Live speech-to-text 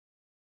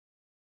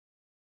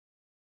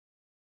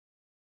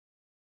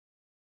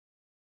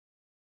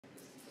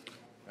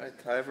Right.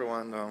 Hi,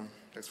 everyone.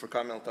 Thanks for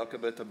coming. I'll talk a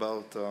bit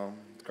about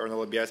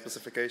kernel ABI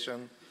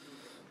specification,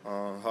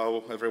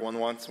 how everyone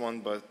wants one,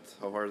 but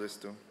how hard it is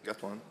to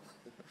get one.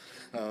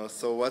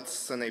 So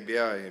what's an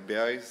ABI?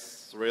 ABI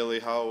is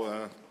really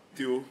how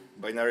two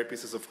binary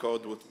pieces of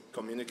code would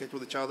communicate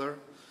with each other.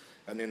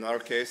 And in our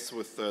case,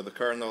 with the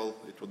kernel,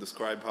 it would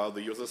describe how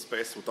the user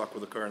space would talk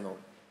with the kernel.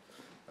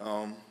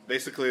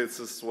 Basically, this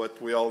is what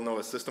we all know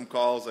as system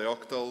calls,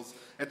 ioctls,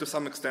 and to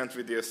some extent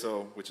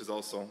VDSO, which is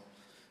also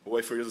a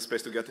way for user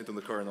space to get into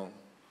the kernel.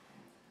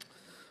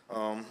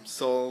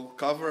 So I'll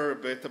cover a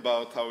bit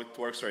about how it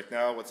works right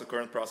now, what's the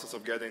current process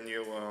of getting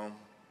new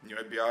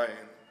ABI,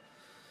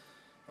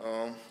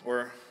 and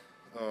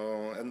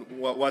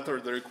what are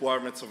the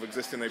requirements of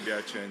existing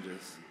ABI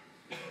changes.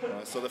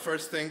 So the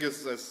first thing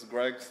is, as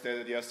Greg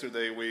stated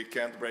yesterday, we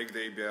can't break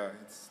the ABI.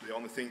 It's the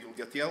only thing you'll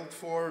get yelled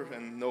for,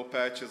 and no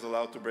patch is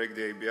allowed to break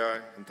the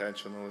ABI,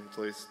 intentionally at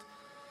least.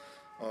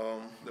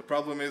 The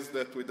problem is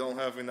that we don't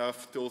have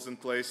enough tools in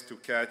place to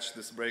catch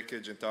this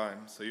breakage in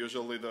time. So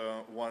usually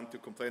the one to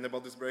complain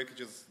about this breakage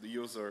is the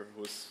user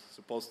who's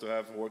supposed to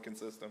have a working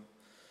system.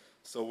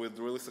 So we'd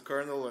release a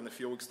kernel, and a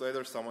few weeks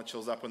later someone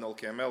shows up on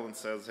LKML and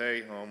says,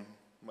 hey,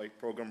 my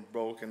program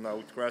broke and now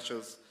it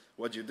crashes.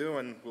 What'd you do?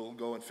 And we'll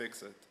go and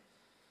fix it.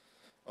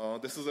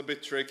 This is a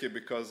bit tricky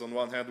because on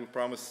one hand we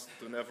promise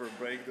to never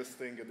break this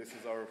thing, and this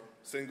is our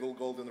single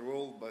golden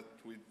rule, but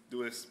we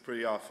do this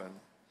pretty often.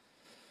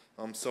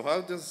 So how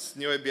does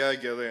new ABI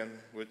get in,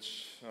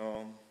 which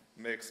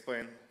may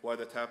explain why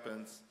that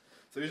happens.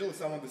 So usually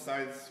someone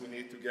decides we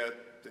need to get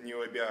a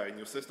new ABI, a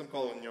new system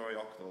call, and a new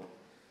ioctl.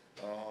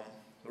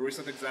 A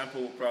recent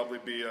example will probably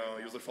be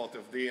user fault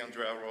FD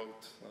Andrea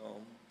wrote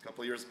a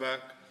couple of years back.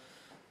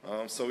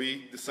 So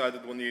he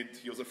decided we need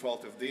user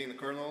fault FD in the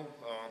kernel.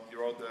 He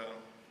wrote the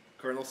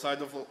kernel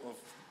side of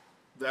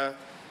that.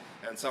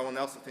 And someone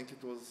else, I think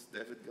it was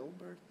David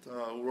Gilbert,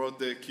 who wrote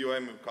the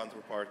QEMU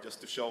counterpart just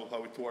to show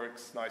how it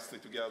works nicely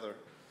together.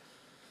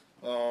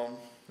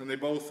 And they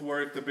both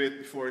worked a bit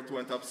before it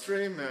went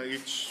upstream.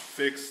 Each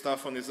fixed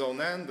stuff on his own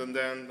end, and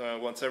then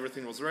once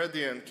everything was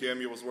ready and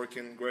QEMU was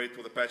working great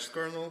with a patched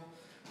kernel,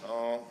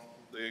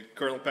 the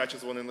kernel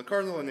patches went in the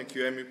kernel, and the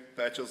QEMU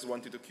patches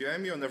went into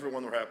QEMU, and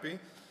everyone were happy.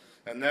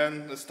 And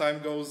then as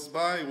time goes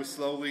by, we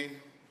slowly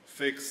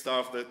fix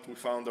stuff that we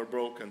found are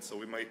broken. So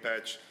we might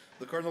patch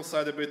the kernel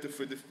side a bit if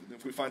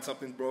we find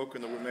something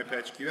broken, or we may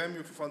patch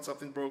QEMU if we find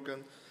something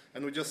broken,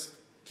 and we just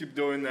keep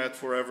doing that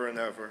forever and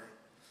ever.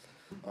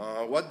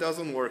 What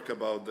doesn't work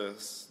about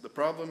this? The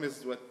problem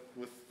is with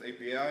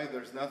API,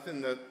 there's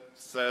nothing that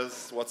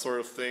says what sort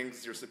of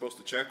things you're supposed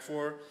to check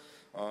for,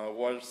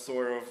 what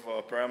sort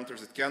of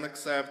parameters it can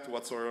accept,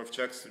 what sort of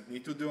checks you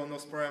need to do on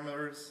those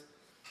parameters.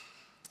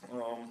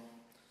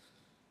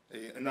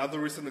 Another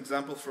recent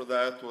example for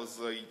that was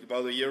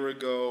about a year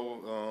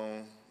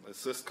ago, a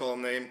syscall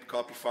named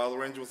copy file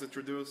range was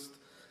introduced.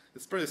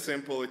 It's pretty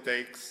simple. It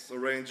takes a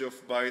range of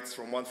bytes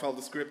from one file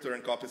descriptor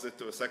and copies it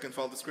to a second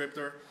file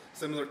descriptor,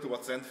 similar to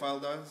what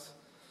sendFile does.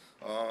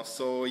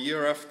 So a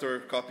year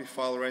after copy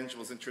file range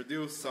was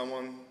introduced,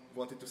 someone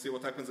wanted to see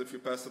what happens if you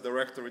pass a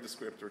directory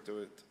descriptor to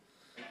it.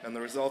 And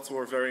the results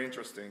were very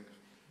interesting.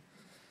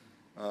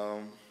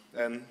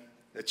 And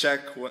a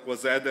check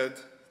was added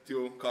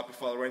to copy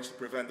file range to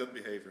prevent that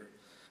behavior.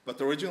 But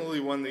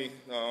originally, when the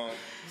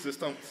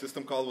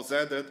system call was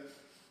added,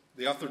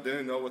 the author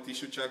didn't know what he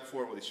should check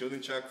for, what he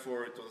shouldn't check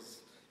for.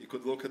 He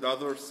could look at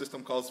other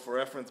system calls for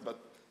reference, but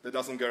that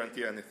doesn't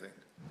guarantee anything.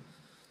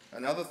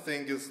 Another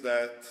thing is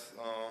that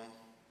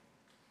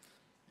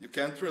you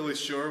can't really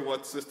sure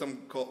what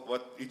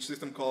each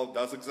system call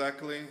does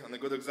exactly. And a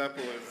good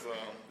example is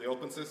the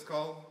OpenSys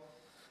call.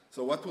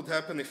 So what would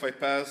happen if I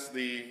pass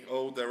the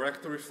O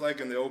directory flag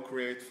and the O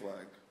create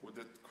flag? Would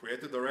it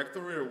create a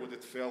directory, or would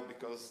it fail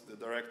because the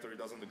directory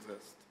doesn't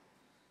exist?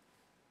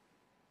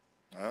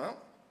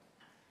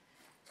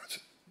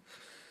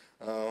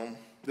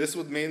 This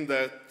would mean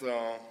that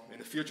in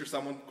the future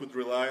someone could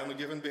rely on a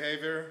given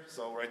behavior.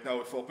 So right now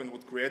if Open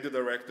would create a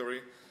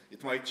directory,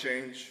 it might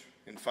change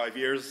in 5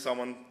 years.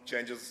 Someone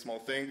changes a small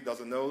thing,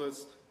 doesn't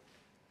notice,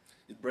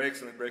 it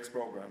breaks, and it breaks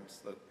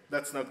programs.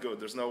 That's not good.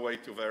 There's no way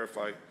to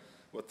verify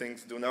what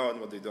things do now and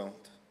what they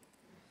don't.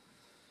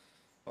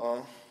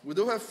 We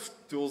do have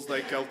tools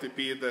like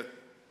LTP that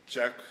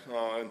check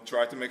and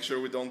try to make sure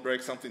we don't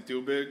break something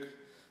too big,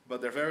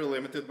 but they're very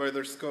limited by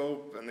their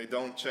scope, and they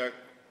don't check.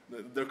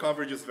 Their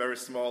coverage is very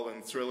small, and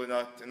it's really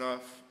not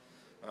enough.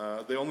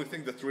 The only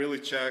thing that really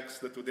checks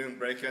that we didn't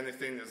break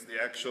anything is the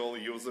actual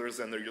users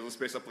and their user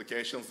space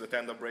applications that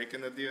end up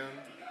breaking at the end.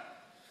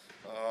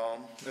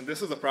 And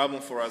this is a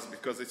problem for us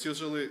because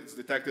it's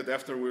detected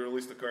after we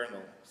release the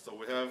kernel. So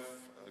we have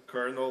a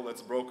kernel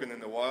that's broken in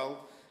the wild.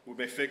 We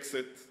may fix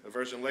it a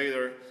version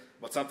later,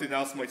 but something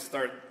else might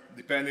start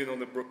depending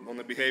on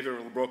the behavior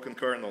of the broken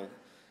kernel,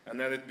 and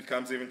then it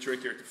becomes even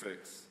trickier to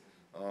fix.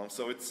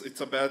 So it's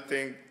a bad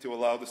thing to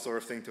allow this sort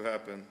of thing to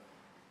happen.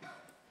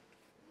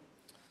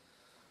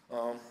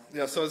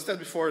 Yeah, so as I said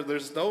before,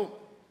 there's no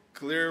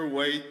clear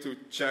way to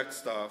check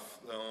stuff.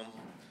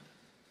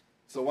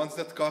 So once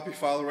that copy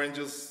file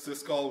ranges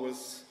syscall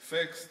was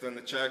fixed, then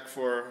the check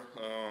for,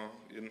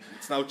 it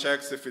now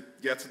checks if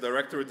it gets a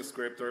directory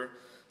descriptor.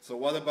 So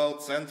what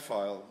about send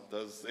file?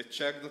 Does it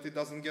check that it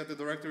doesn't get the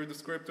directory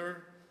descriptor?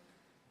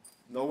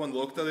 No one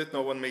looked at it,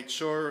 no one made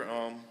sure.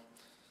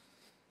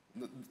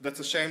 That's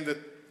a shame that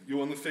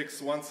you only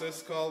fix one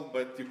syscall,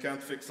 but you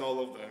can't fix all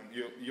of them.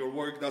 Your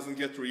work doesn't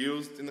get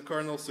reused in the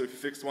kernel, so if you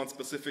fixed one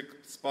specific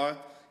spot,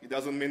 it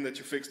doesn't mean that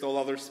you fixed all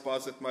other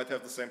spots that might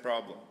have the same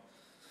problem.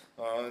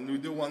 And we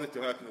do want it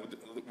to happen.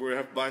 We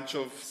have a bunch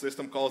of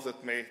system calls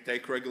that may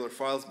take regular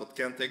files but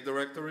can't take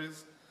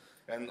directories,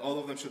 and all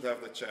of them should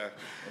have the check.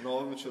 And all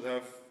of them should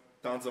have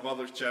tons of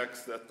other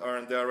checks that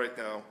aren't there right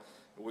now.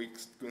 We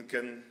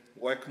can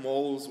whack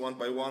moles one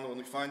by one when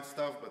we find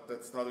stuff, but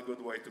that's not a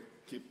good way to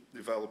keep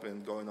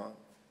developing going on.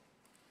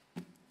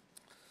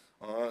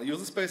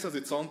 Userspace has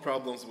its own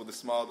problems with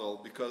this model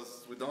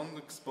because we don't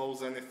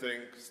expose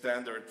anything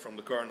standard from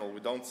the kernel. We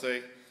don't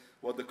say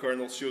what the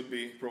kernel should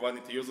be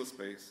providing to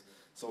userspace.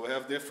 So we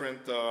have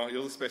different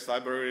userspace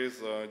libraries.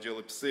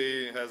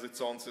 glibc has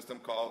its own system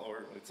call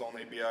or its own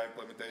ABI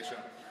implementation.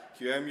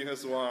 QEMU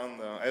has one,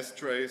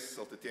 strace,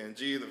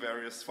 LTTNG, the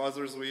various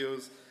fuzzers we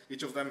use.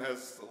 Each of them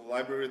has a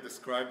library that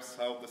describes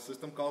how the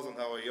system calls and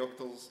how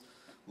ioctls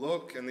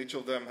look, and each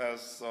of them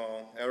has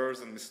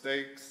errors and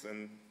mistakes,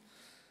 and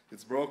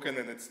it's broken,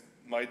 and it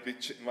might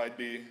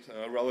be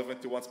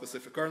relevant to one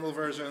specific kernel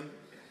version.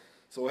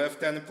 So we have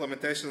 10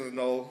 implementations and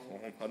all,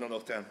 I don't know,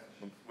 10.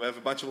 We have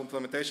a bunch of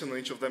implementations and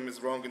each of them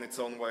is wrong in its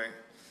own way.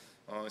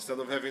 Instead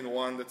of having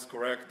one that's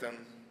correct and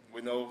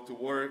we know to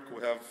work,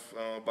 we have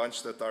a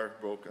bunch that are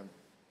broken.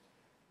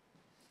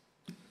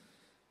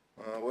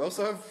 We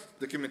also have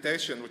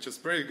documentation, which is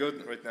pretty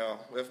good right now.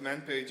 We have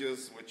man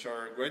pages, which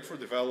are great for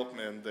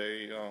development.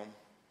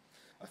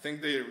 I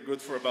think they're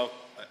good for about,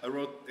 I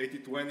wrote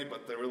 80-20,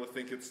 but I really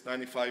think it's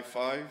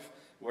 95-5.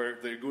 Where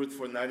they're good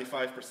for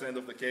 95%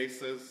 of the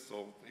cases.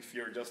 So if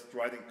you're just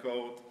writing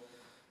code,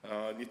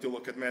 need to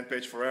look at man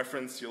page for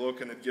reference, you look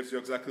and it gives you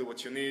exactly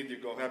what you need, you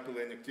go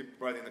happily and you keep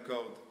writing the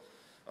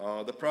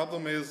code. The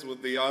problem is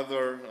with the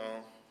other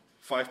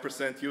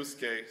 5% use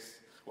case,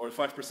 or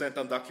 5%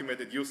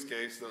 undocumented use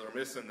case that are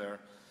missing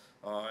there.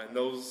 And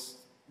those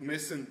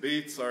missing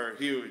bits are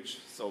huge.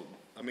 So,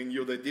 I mean,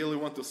 you'd ideally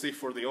want to see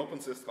for the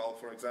OpenSyscall,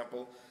 for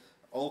example,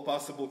 all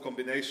possible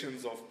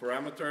combinations of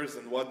parameters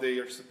and what they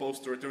are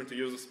supposed to return to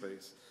user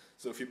space.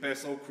 So if you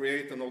pass all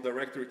create and all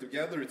directory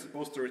together, it's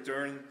supposed to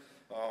return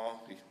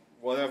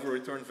whatever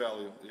return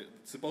value.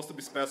 It's supposed to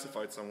be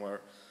specified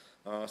somewhere.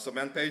 So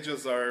man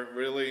pages are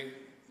really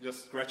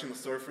just scratching the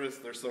surface.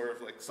 They're sort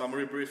of like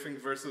summary briefing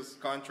versus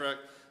contract.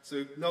 So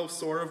you know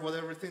sort of what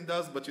everything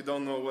does, but you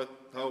don't know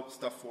how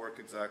stuff works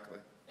exactly.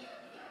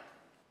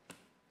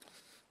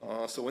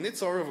 So we need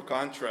sort of a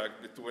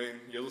contract between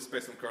user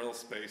space and kernel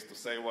space to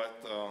say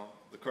what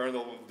the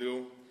kernel will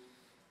do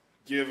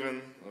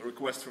given a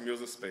request from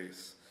user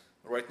space.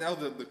 Right now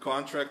the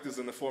contract is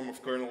in the form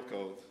of kernel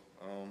code.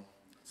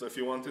 So if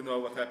you want to know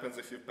what happens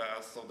if you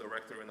pass all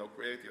directory and no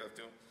create, you have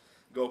to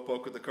go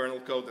poke at the kernel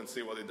code and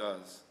see what it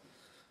does.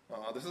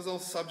 This is all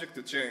subject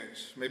to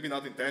change. Maybe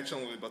not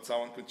intentionally, but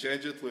someone could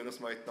change it. Linus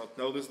might not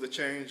notice the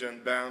change,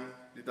 and bam,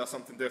 it does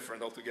something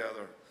different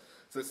altogether.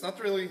 So it's not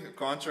really a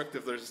contract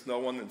if there's no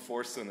one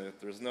enforcing it.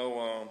 There's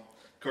no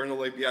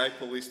kernel ABI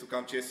police to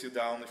come chase you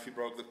down if you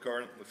broke the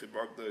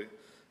the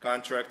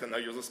contract and now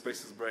user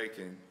space is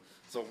breaking.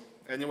 So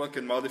anyone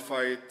can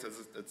modify it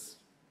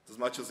as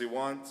much as he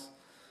wants.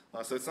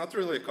 So it's not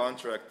really a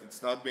contract.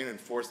 It's not being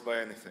enforced by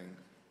anything.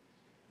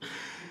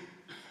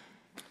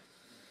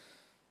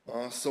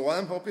 So what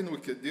I'm hoping we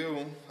could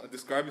do, I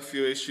describe a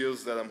few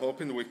issues that I'm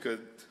hoping we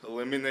could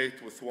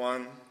eliminate with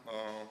one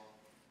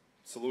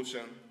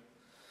solution.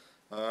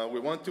 We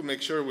want to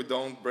make sure we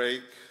don't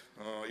break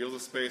user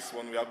space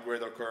when we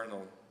upgrade our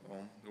kernel.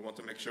 We want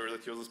to make sure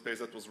that user space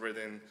that was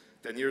written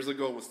 10 years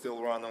ago will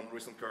still run on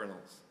recent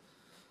kernels.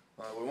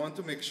 We want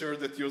to make sure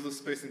that user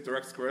space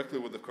interacts correctly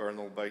with the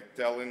kernel by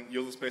telling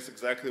user space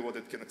exactly what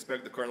it can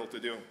expect the kernel to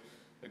do,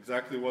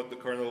 exactly what the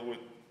kernel would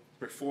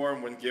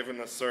perform when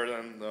given a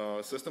certain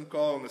system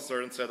call and a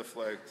certain set of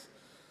flags.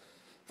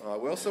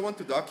 We also want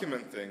to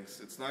document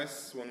things. It's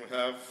nice when we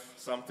have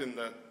something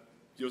that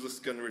users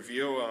can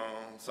review,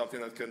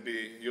 something that can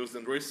be used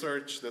in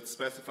research that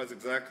specifies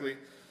exactly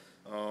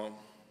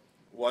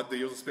what the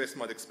user space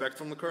might expect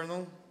from the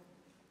kernel.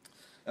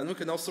 And we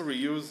can also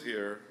reuse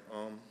here.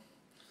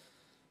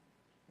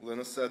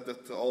 Linus said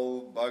that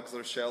all bugs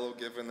are shallow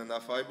given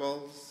enough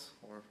eyeballs,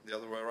 or the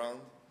other way around.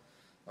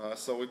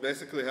 So we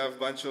basically have a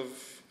bunch of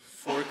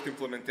forked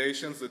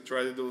implementations that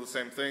try to do the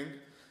same thing,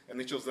 and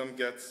each of them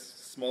gets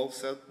small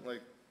set,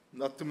 like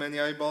not too many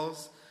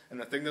eyeballs.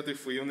 And I think that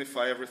if we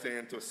unify everything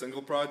into a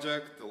single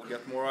project, it'll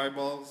get more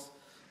eyeballs.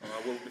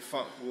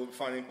 We'll be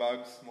finding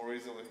bugs more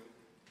easily.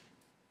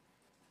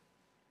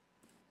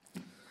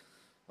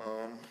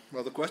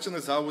 Well, the question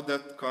is, how would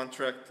that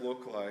contract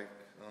look like?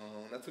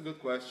 That's a good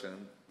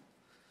question.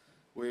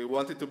 We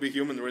want it to be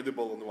human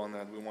readable on the one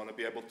hand. We want to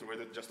be able to read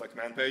it just like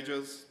man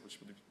pages, which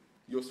would be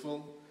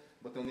useful.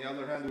 But on the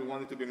other hand, we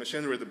want it to be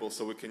machine readable,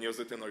 so we can use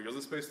it in our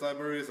user space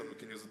libraries and we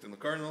can use it in the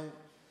kernel.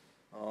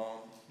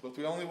 But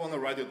we only want to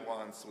write it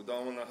once. We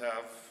don't want to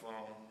have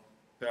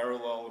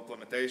parallel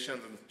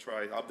implementations and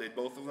try update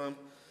both of them.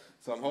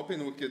 So I'm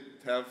hoping we could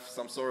have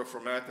some sort of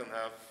format and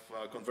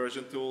have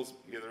conversion tools,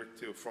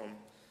 either from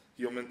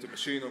human to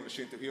machine or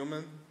machine to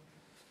human.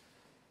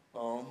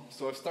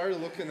 So I started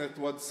looking at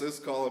what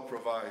syscaller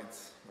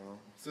provides.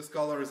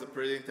 Syscaller is a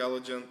pretty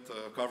intelligent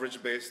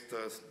coverage-based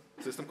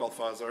system called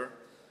fuzzer.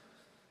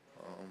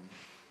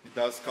 It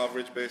does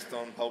coverage based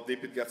on how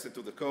deep it gets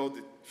into the code.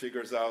 It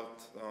figures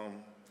out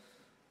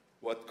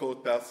what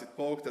code paths it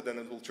poked, and then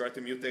it will try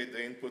to mutate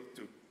the input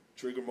to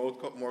trigger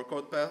more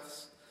code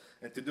paths.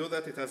 And to do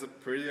that, it has a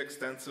pretty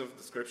extensive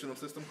description of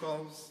system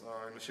calls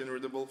in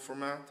machine-readable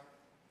format.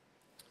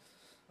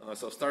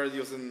 So I started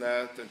using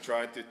that and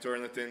tried to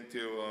turn it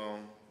into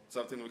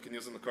something we can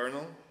use in the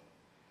kernel.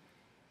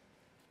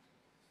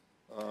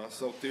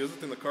 So to use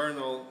it in the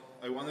kernel,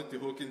 I wanted to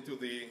hook into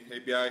the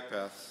ABI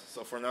paths.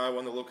 So for now, I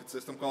want to look at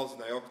system calls in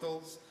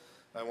ioctls.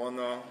 I want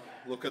to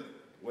look at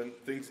when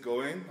things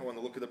go in. I want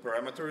to look at the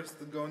parameters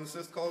that go in the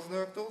syscalls and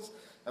ioctls.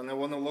 And I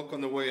want to look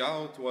on the way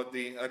out what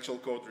the actual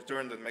code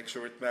returned and make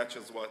sure it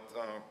matches what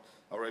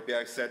our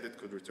ABI said it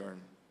could return.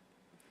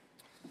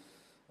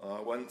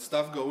 When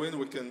stuff go in,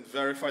 we can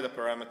verify the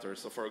parameters.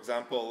 So for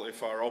example,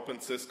 if our open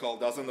syscall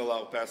doesn't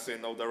allow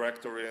passing no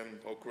directory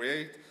and no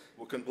create,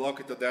 we can block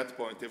it at that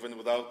point, even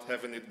without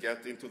having it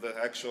get into the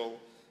actual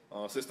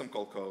system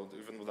call code,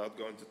 even without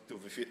going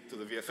to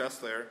the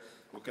VFS layer.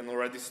 We can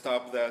already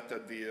stop that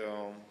at the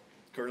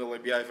kernel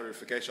ABI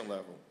verification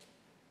level.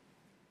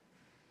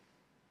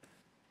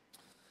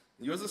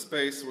 In user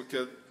space, we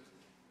could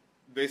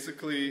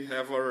basically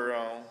have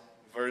our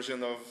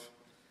version of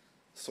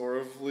sort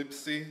of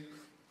libc,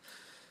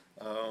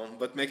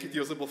 but make it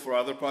usable for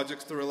other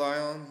projects to rely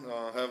on,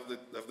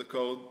 have the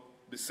code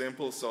be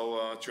simple,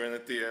 so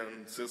Trinity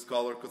and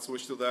syscaller could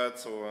switch to that,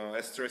 so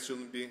S-Trace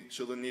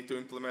shouldn't need to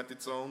implement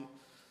its own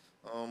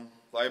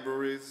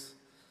libraries.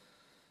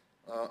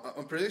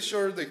 I'm pretty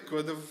sure they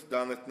could have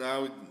done it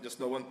now, just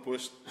no one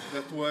pushed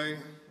that way.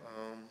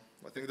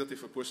 I think that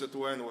if we push it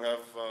away and we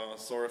have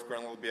sort of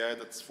kernel ABI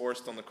that's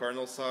forced on the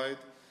kernel side,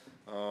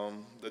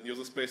 then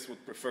user space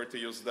would prefer to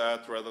use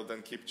that rather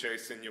than keep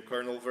chasing new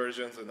kernel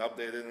versions and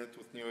updating it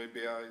with new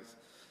ABIs.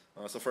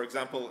 So for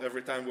example,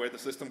 every time we add a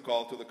system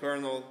call to the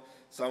kernel,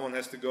 someone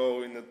has to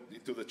go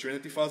into the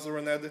Trinity fuzzer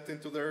and add it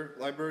into their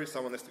library,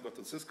 someone has to go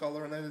to the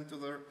syscaller and add it into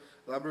their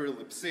library,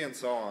 libc, and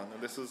so on.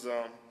 And this is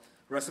a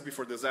recipe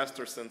for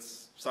disaster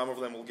since some of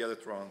them will get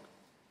it wrong.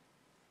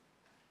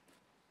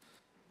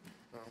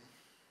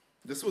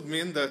 This would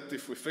mean that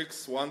if we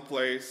fix one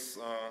place,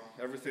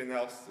 everything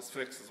else is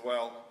fixed as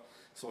well.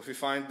 So if we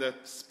find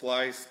that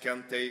splice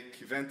can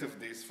take event of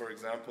this, for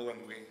example,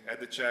 and we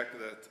add a check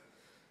that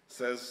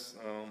says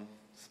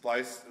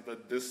splice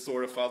that this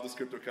sort of file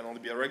descriptor can only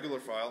be a regular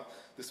file,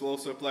 this will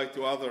also apply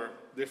to other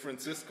different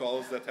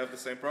syscalls that have the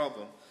same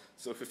problem.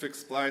 So if we fix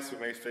splice, we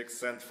may fix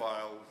send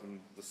file and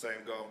the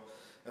same go.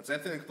 And same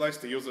thing applies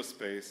to user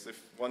space. If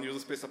one user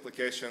space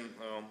application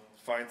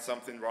finds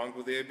something wrong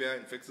with the ABI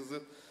and fixes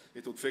it,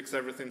 it would fix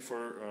everything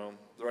for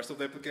the rest of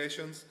the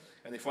applications.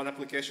 And if one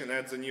application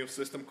adds a new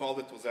system call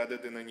that was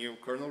added in a new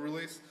kernel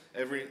release,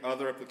 every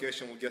other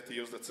application will get to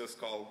use that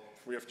syscall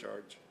free of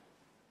charge.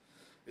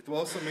 It will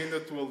also mean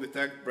that we'll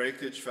detect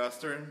breakage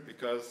faster,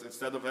 because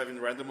instead of having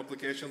random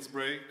applications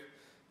break,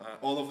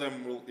 all of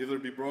them will either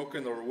be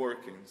broken or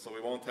working. So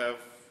we won't have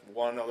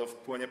 1 out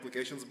of 20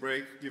 applications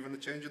break given the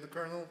change in the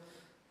kernel.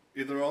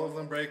 Either all of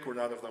them break or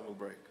none of them will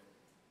break.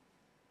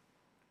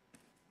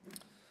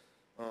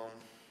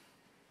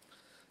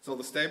 So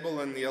the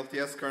stable and the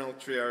LTS kernel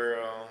tree are,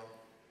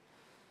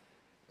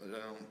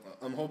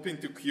 I'm hoping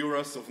to cure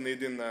us of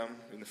needing them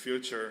in the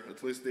future,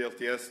 at least the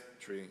LTS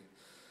tree.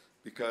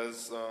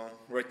 Because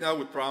right now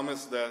we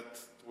promise that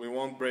we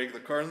won't break the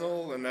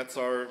kernel, and that's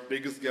our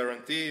biggest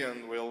guarantee,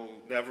 and we'll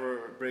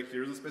never break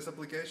user space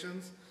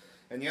applications.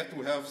 And yet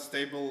we have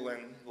stable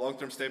and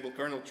long-term stable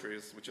kernel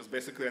trees, which is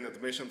basically an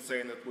admission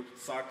saying that we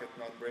suck at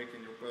not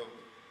breaking your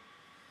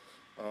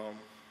code.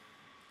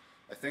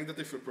 I think that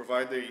if we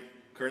provide a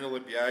kernel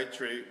ABI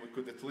tree, we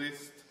could at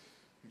least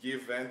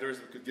give vendors,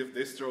 we could give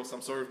distros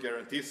some sort of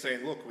guarantee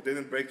saying, look, we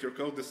didn't break your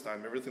code this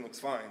time, everything looks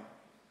fine.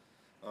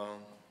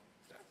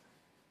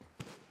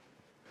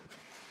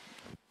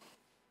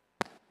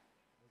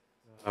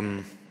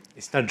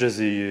 It's not just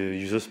the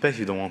user space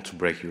you don't want to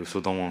break, you also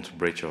don't want to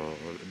break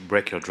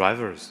your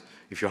drivers.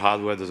 If your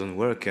hardware doesn't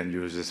work and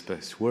your user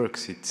space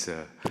works, it's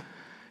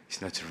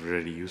not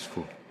really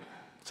useful.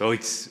 So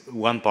it's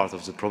one part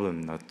of the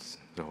problem, not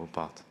the whole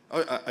part.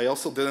 I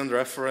also didn't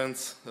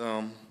reference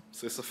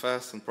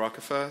sysfs and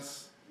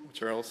procfs,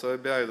 which are also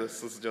ABI.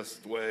 This is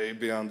just way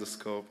beyond the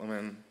scope. I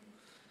mean,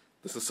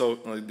 this is so,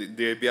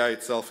 the ABI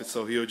itself is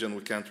so huge and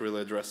we can't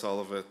really address all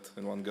of it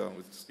in one go.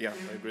 Yeah,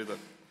 I agree that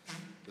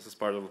this is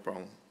part of the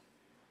problem.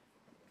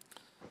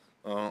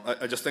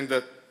 I just think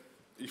that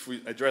if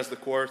we address the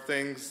core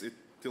things, it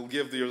it'll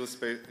give the user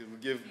space, it'll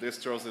give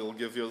distros, it'll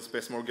give user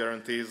space more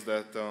guarantees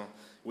that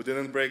we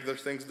didn't break their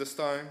things this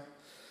time.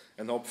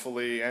 And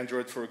hopefully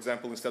Android, for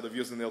example, instead of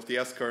using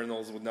LTS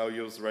kernels, would now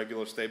use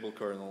regular stable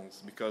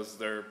kernels because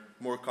they're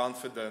more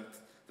confident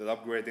that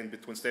upgrading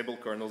between stable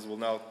kernels will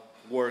now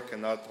work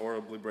and not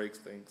horribly break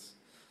things.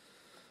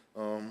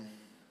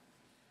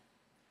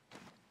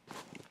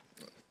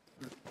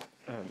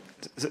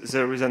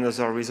 There is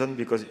another reason,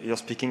 because you're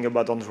speaking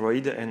about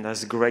Android, and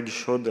as Greg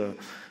showed,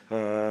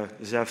 they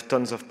have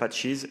tons of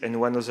patches, and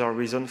one other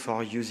reason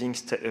for using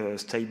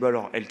stable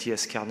or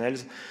LTS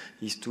kernels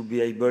is to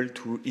be able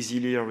to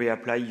easily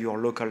reapply your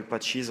local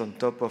patches on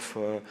top of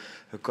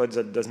a code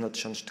that does not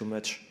change too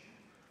much.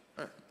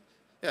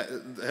 Yeah,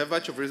 I have a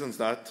bunch of reasons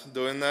not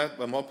doing that,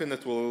 but I'm hoping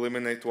it will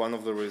eliminate one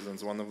of the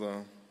reasons, one of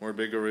the more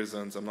bigger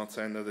reasons. I'm not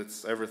saying that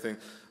it's everything.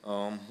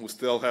 We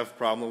still have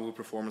problems with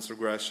performance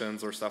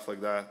regressions or stuff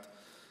like that,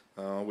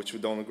 which we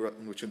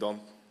don't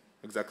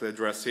exactly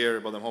address here,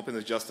 but I'm hoping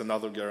it's just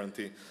another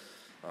guarantee.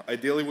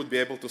 Ideally, we'd be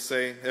able to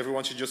say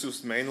everyone should just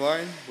use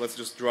mainline. Let's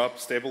just drop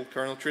stable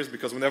kernel trees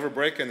because we never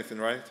break anything,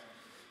 right?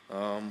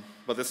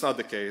 But that's not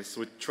the case.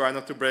 We try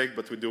not to break,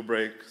 but we do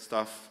break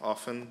stuff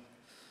often.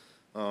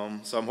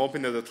 So I'm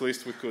hoping that at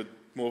least we could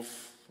move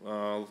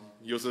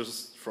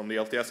users from the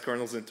LTS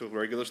kernels into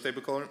regular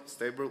stable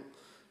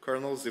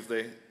kernels if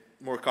they're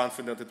more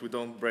confident that we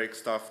don't break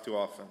stuff too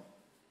often.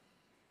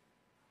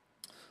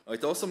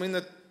 It also means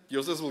that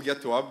users will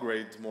get to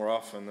upgrade more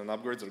often, and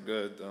upgrades are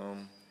good.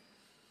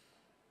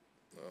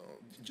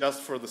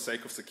 Just for the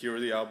sake of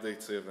security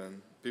updates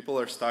even. People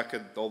are stuck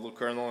at the old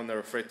kernel and they're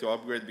afraid to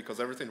upgrade because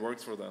everything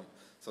works for them.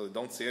 So they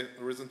don't see a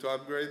reason to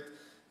upgrade.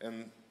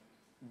 And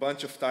a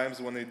bunch of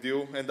times when they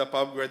do end up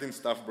upgrading,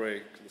 stuff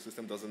breaks. The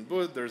system doesn't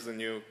boot, there's a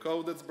new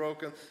code that's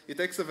broken. It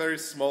takes a very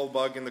small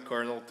bug in the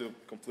kernel to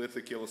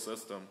completely kill a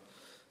system.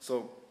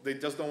 So they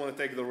just don't want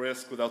to take the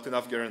risk without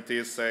enough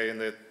guarantees saying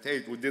that,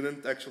 hey, we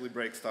didn't actually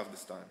break stuff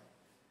this time.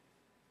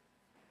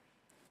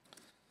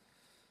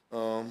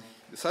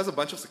 This has a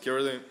bunch of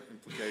security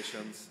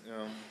implications.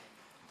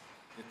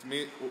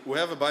 We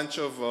have a bunch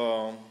of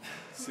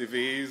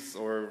CVs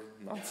or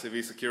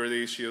non-CV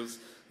security issues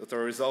that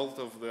are a result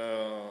of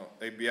the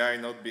ABI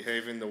not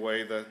behaving the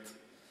way that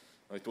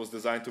it was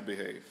designed to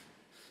behave.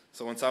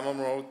 So when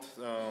someone wrote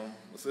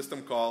a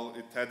system call,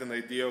 it had an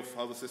idea of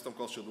how the system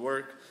call should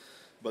work,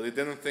 but it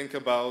didn't think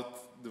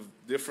about the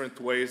different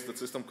ways that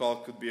system call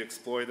could be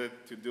exploited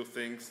to do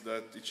things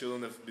that it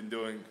shouldn't have been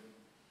doing.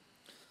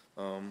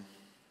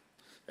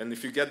 And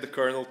if you get the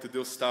kernel to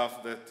do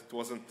stuff that it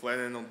wasn't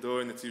planning on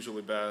doing, it's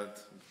usually bad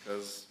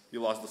because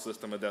you lost the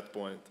system at that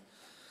point.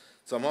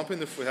 So I'm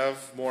hoping if we have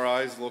more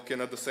eyes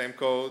looking at the same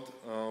code,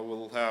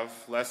 we'll have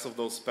less of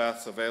those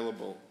paths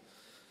available.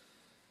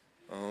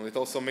 It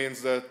also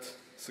means that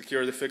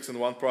security fix in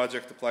one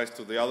project applies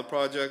to the other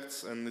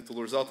projects, and it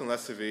will result in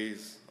less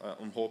CVEs,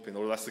 I'm hoping,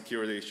 or less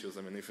security issues.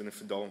 I mean, even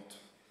if you don't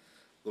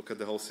look at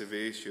the whole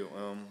CV issue.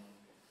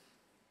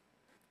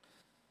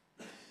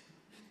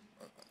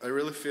 I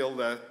really feel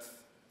that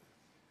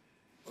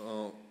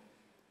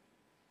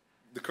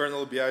the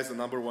kernel ABI is the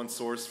 #1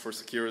 source for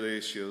security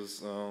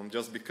issues,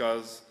 just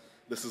because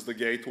this is the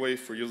gateway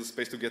for user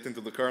space to get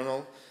into the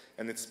kernel,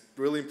 and it's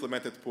really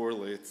implemented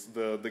poorly. It's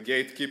the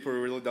gatekeeper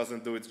really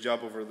doesn't do its job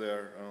over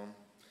there.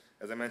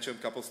 As I mentioned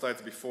a couple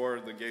slides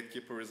before, the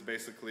gatekeeper is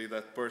basically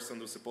that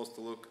person who's supposed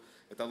to look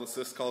at all the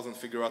syscalls and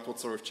figure out what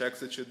sort of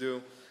checks it should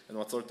do and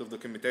what sort of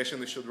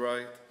documentation it should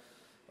write.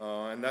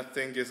 And that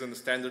thing is in the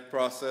standard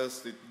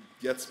process. It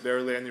gets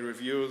barely any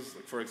reviews.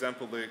 Like for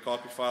example, the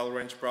copy file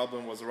range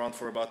problem was around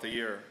for about a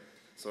year.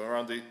 So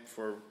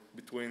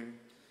between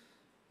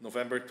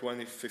November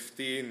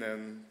 2015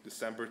 and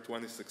December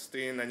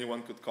 2016,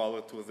 anyone could call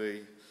it with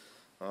a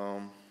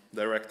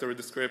directory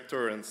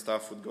descriptor and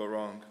stuff would go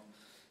wrong.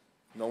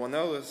 No one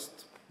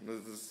noticed.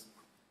 There's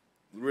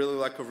really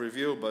lack of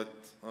review, but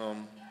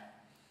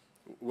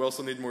we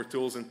also need more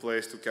tools in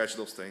place to catch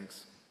those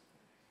things.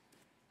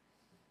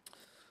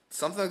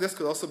 Something like this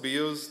could also be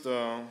used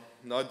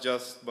not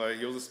just by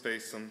user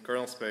space and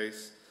kernel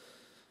space.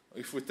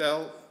 If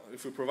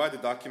we provide a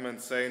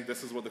document saying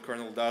this is what the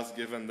kernel does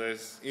given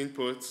these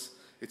inputs,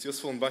 it's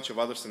useful in a bunch of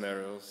other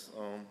scenarios.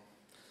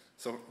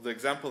 So the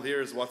example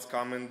here is what's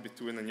common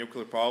between a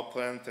nuclear power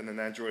plant and an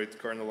Android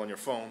kernel on your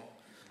phone.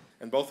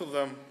 And both of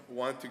them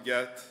want to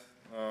get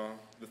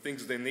the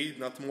things they need,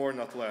 not more,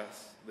 not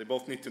less. They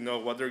both need to know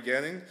what they're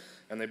getting,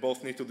 and they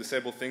both need to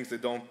disable things they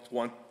don't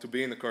want to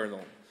be in the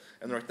kernel.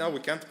 And right now we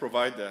can't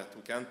provide that.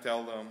 We can't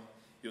tell them,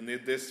 you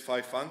need these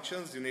 5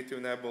 functions, you need to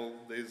enable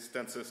these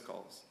 10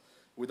 syscalls.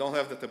 We don't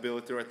have that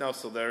ability right now,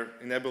 so they're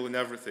enabling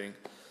everything,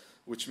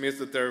 which means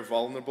that they're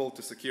vulnerable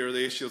to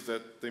security issues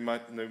that they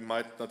might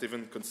not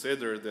even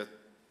consider. That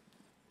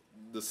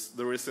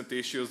the recent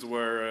issues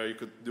where you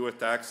could do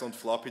attacks on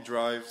floppy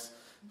drives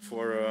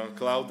for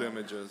cloud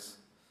images.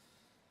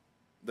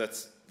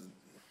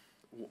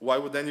 Why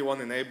would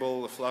anyone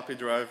enable a floppy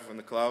drive in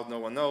the cloud? No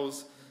one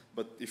knows.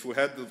 But if we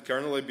had the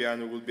kernel ABI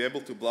and we would be able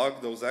to block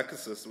those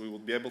accesses, we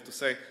would be able to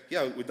say,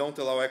 yeah, we don't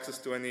allow access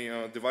to any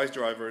device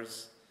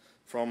drivers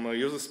from a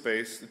user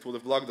space, it would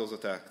have blocked those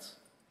attacks.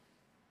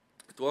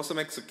 It will also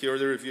make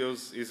security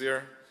reviews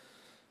easier.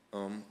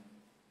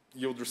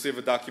 You would receive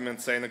a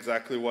document saying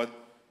exactly what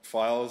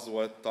files,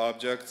 what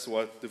objects,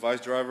 what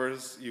device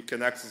drivers you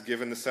can access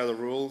given a set of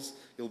rules.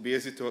 It'll be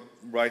easy to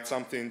write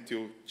something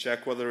to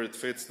check whether it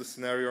fits the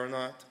scenario or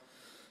not.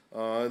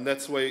 And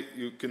that's why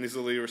you can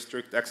easily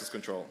restrict access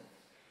control.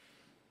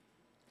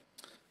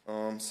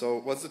 So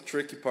what's the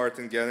tricky part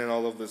in getting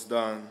all of this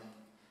done?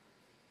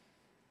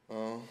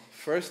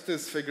 First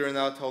is figuring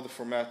out how the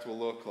format will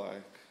look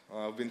like.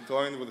 I've been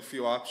toying with a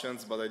few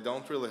options, but I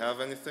don't really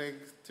have anything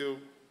to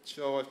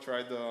show. I've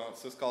tried the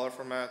syscaller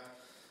format.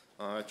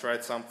 I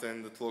tried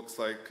something that looks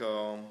like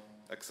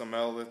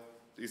XML, that's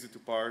easy to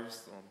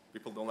parse.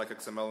 People don't like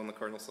XML in the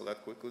kernel, so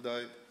that quickly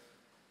died.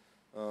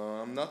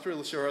 I'm not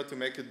really sure how to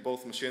make it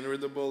both machine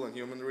readable and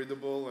human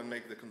readable and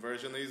make the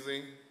conversion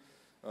easy.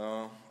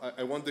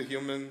 I want the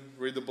human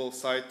readable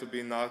site to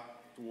be not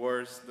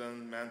worse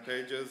than man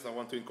pages. I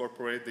want to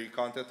incorporate the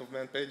content of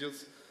man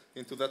pages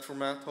into that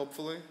format,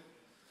 hopefully.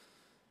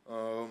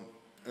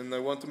 And I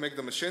want to make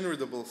the machine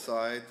readable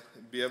side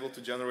be able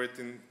to generate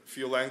in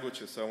few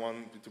languages. So I want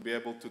it to be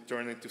able to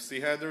turn into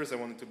C headers. I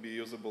want it to be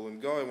usable in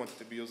Go. I want it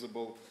to be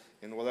usable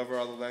in whatever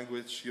other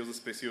language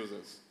userspace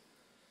uses.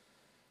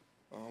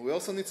 We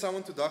also need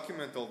someone to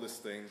document all these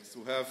things.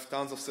 We have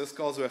tons of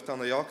syscalls, we have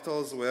tons of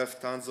yoctls, we have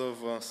tons of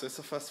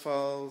sysfs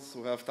files,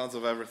 we have tons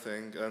of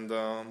everything. And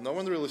no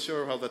one's really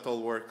sure how that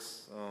all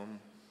works.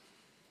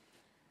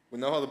 We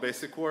know how the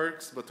basic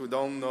works, but we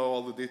don't know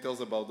all the details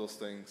about those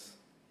things.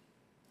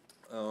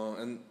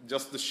 And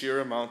just the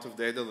sheer amount of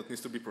data that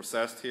needs to be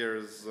processed here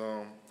is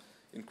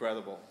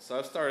incredible. So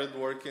I've started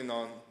working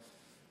on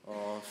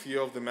a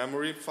few of the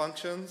memory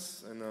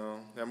functions in a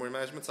memory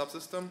management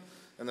subsystem,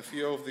 and a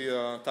few of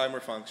the timer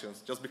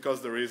functions, just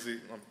because they're easy,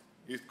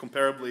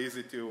 comparably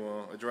easy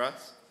to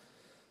address.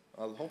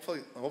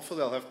 Hopefully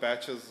I'll have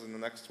patches in the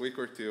next week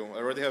or two. I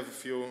already have a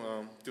few,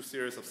 2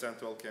 series of sent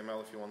to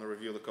LKML if you want to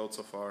review the code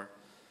so far.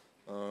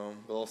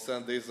 But I'll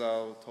send these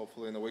out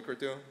hopefully in a week or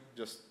two,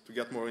 just to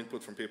get more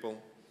input from people.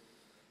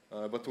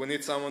 But we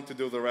need someone to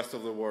do the rest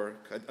of the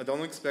work. I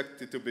don't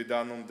expect it to be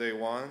done on day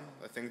one.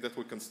 I think that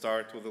we can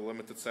start with a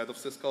limited set of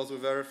syscalls we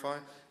verify,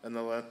 and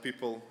then let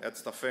people add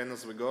stuff in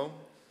as we go.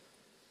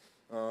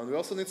 We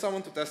also need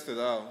someone to test it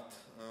out.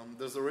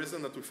 There's a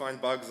reason that we find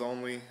bugs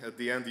only at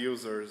the end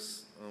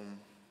users.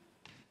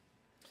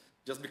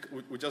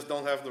 We just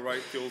don't have the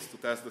right tools to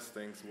test these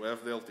things. We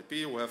have the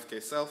LTP, we have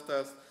case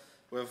self-test,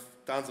 we have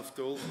tons of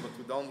tools, but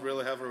we don't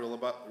really have a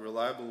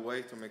reliable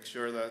way to make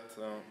sure that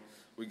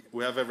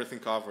we have everything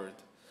covered.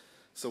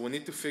 So we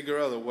need to figure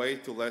out a way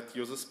to let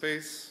user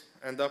space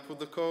end up with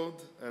the code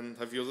and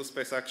have user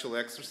space actually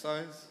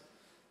exercise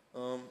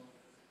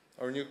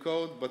our new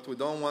code, but we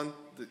don't want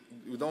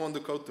the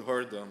code to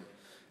hurt them.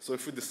 So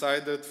if we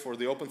decided for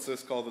the open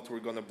syscall that we're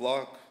going to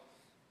block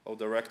our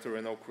directory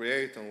and our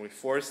create, and we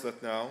force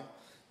that now,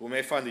 we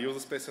may find a user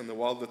space in the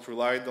world that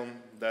relied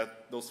on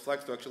those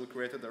flags to actually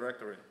create a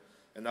directory.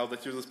 And now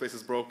that user space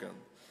is broken.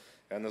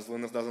 And as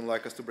Linus doesn't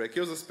like us to break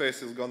user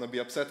space, he's going to be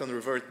upset and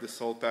revert this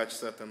whole patch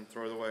set and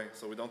throw it away.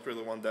 So we don't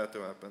really want that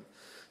to happen.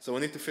 So we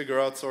need to figure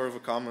out sort of a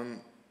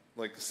common,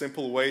 like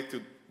simple way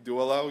to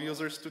allow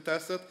users to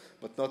test it,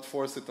 but not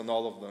force it on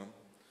all of them.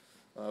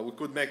 We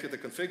could make it a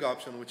config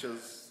option, which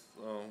is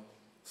a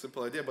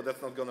simple idea, but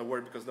that's not going to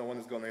work because no one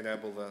is going to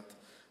enable that.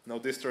 No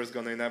distro is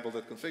going to enable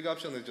that config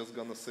option. It's just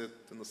going to sit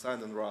in the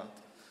side and rot.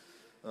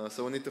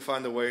 So we need to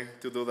find a way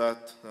to do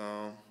that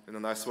in a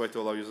nice way to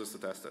allow users to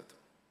test it.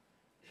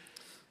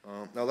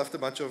 I left a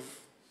bunch of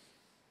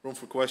room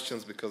for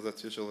questions because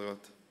that's usually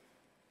what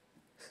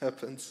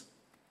happens.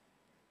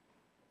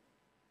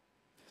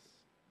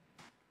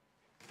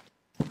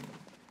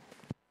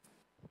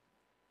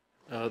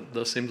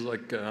 That seems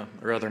like a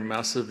rather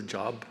massive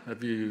job.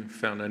 Have you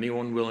found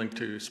anyone willing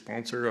to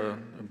sponsor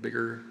a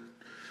bigger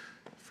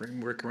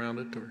framework around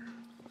it? Or?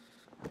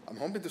 I'm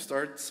hoping to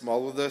start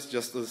small with this,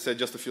 just as I said,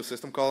 just a few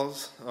system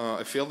calls.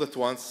 I feel that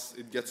once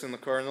it gets in the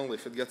kernel,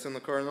 if it gets in the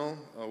kernel,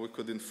 we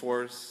could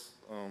enforce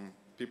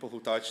people who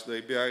touch the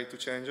ABI to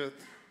change it.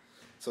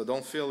 So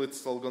don't feel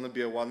it's all going to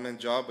be a one-man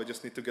job. I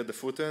just need to get the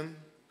foot in.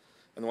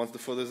 And once the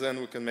foot is in,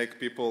 we can make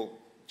people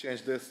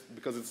change this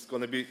because it's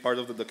going to be part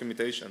of the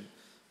documentation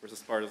versus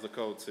part of the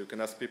code. So you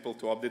can ask people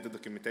to update the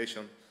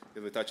documentation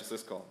if they touch a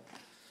syscall.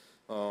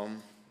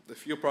 A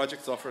few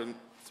projects offer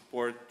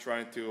support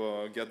trying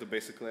to get the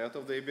basic layout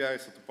of the ABI,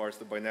 so to parse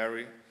the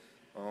binary,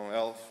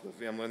 ELF,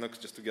 the VM Linux,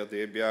 just to get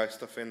the ABI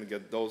stuff in,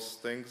 get those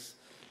things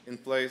in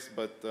place.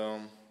 But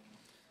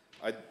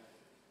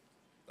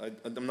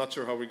I'm not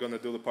sure how we're going to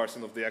do the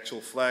parsing of the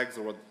actual flags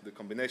or what the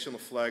combination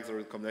of flags or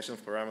the combination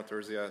of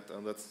parameters yet,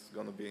 and that's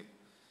going to be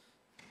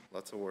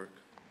lots of work.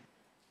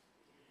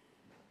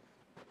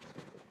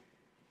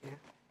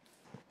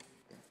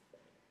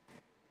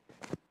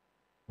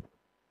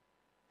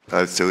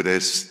 So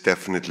there's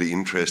definitely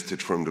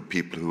interested from the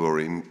people who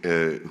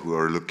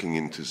are looking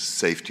into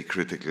safety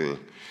critical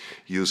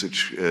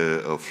usage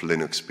of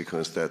Linux,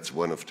 because that's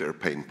one of their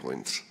pain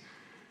points.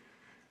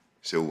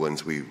 So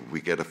once we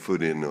get a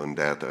foot in on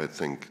that, I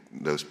think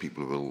those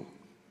people will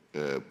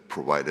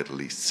provide at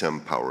least some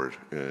power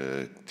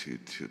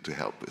to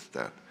help with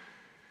that.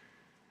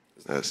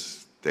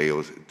 As they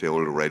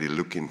already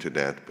look into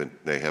that, but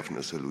they have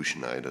no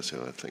solution either,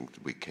 so I think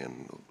we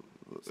can...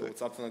 So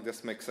something like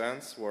this makes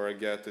sense, where I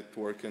get it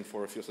working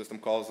for a few system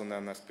calls and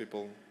then ask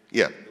people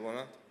yeah. do on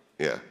it?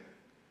 Yeah.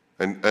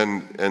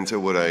 And so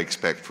what I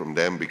expect from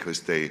them,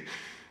 because they,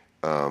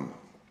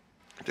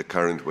 the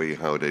current way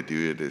how they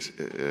do it is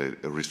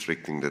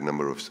restricting the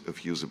number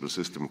of usable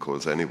system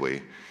calls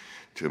anyway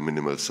to a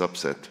minimal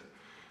subset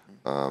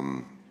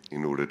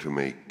in order to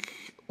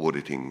make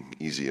auditing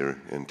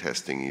easier and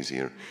testing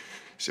easier.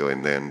 So,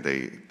 and then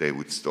they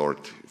would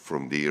start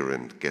from there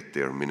and get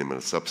their minimal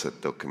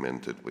subset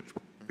documented,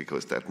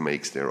 because that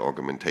makes their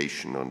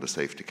augmentation on the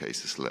safety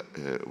cases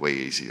way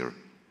easier.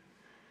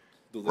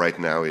 Right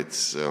now,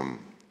 it's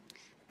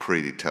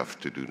pretty tough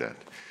to do that.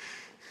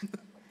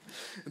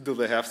 Do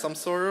they have some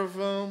sort of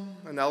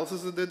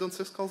analysis that they did on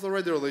syscalls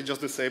already, or they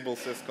just disable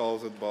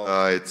syscalls at bulk?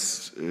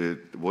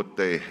 What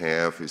they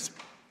have is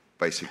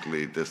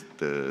basically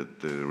the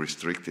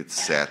restricted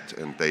set,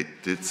 and they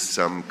did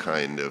some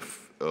kind of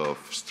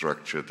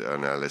structured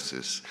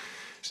analysis.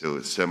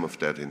 So some of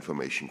that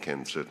information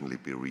can certainly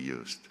be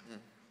reused.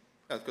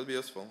 That could be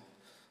useful.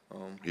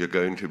 You're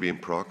going to be in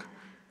Prague?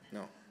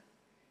 No.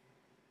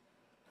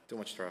 Too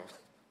much travel.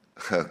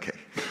 Okay.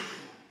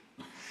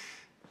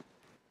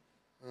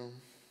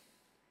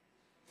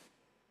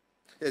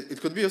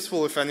 It could be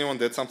useful if anyone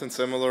did something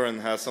similar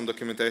and has some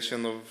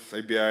documentation of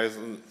ABIs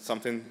and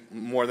something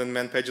more than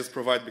man pages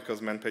provide,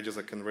 because man pages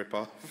I can rip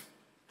off.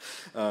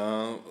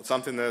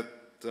 Something that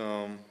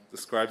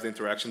describes the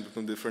interaction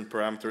between different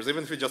parameters,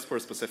 even if it's just for a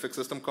specific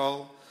system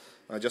call,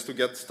 just to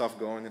get stuff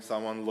going. If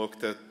someone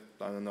looked at,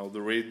 I don't know,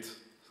 the read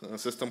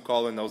system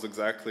call and knows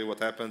exactly what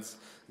happens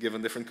given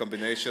different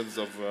combinations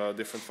of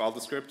different file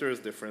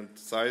descriptors, different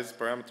size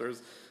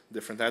parameters,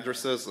 different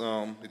addresses,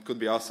 it could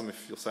be awesome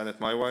if you'll send it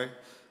my way.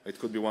 It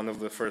could be one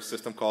of the first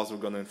system calls we're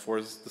going to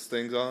enforce these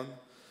things on.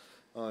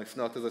 If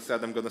not, as I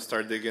said, I'm going to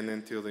start digging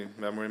into the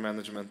memory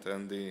management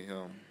and the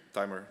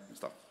timer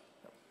stuff.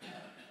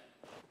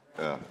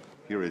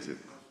 Here is it.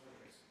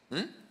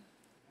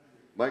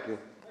 Michael.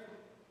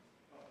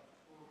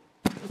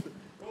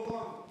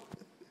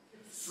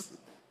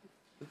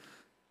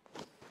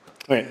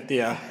 Wait,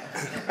 the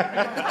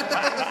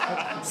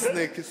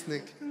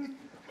Snake.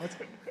 What?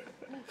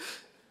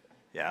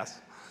 Yes.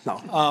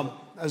 No.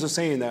 I was just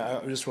saying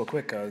that just real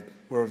quick.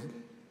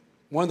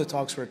 One of the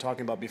talks we were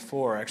talking about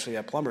before, actually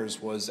at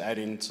Plumbers, was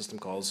adding system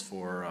calls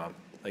for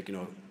like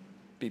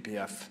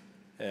BPF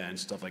and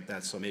stuff like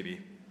that. So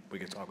maybe we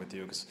could talk with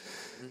you, because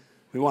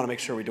we want to make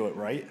sure we do it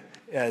right.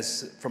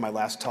 As for my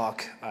last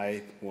talk,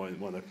 I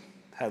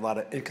had a lot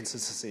of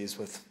inconsistencies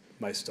with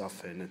my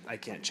stuff, and I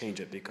can't change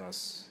it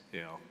because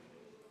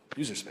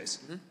user space.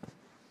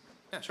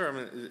 Yeah, sure. I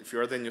mean, if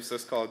you're the new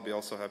syscall, I'd be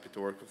also happy to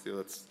work with you.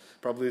 That's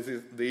probably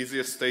the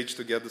easiest stage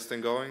to get this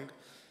thing going.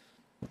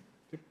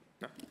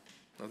 Yeah,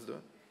 let's do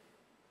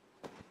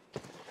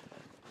it.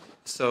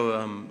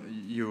 So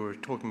you were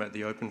talking about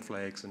the open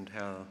flags and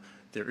how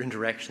their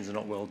interactions are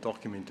not well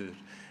documented,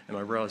 and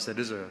I realize that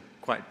is a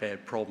quite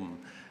bad problem,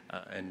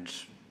 and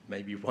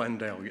maybe one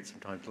day I'll get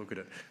some time to look at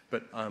it.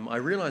 But I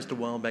realized a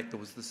while back there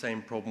was the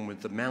same problem with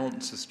the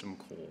mount system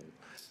call,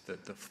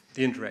 that the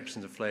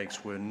interactions of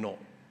flags were not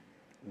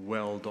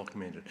well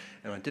documented.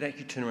 And I did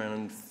actually turn around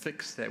and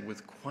fix that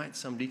with quite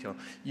some detail.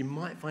 You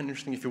might find it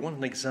interesting, if you want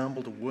an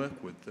example to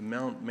work with, the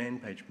mount man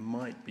page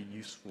might be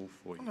useful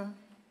for you. Okay.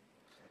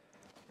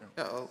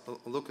 Yeah,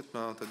 I'll look at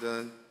mount.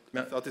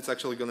 I thought it's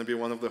actually going to be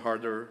one of the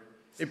harder...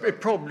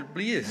 It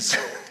probably is.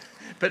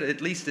 But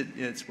at least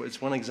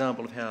it's one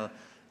example of how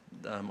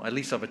at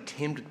least I've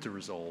attempted to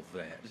resolve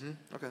that.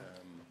 Okay.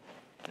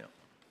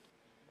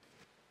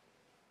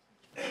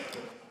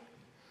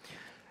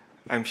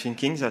 I'm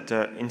thinking that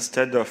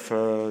instead of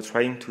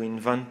trying to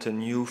invent a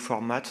new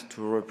format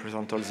to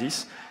represent all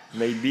this,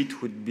 maybe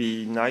it would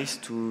be nice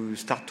to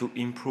start to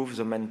improve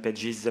the man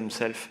pages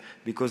themselves,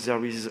 because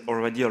there is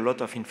already a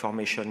lot of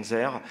information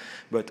there,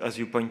 but as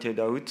you pointed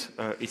out,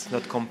 it's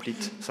not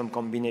complete. Some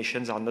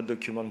combinations are not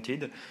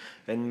documented,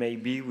 and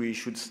maybe we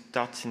should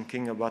start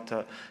thinking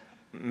about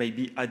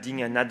maybe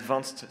adding an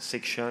advanced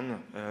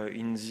section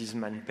in these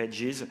man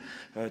pages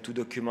to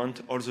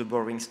document all the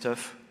boring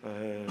stuff,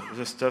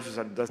 the stuff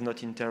that does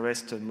not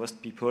interest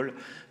most people,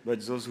 but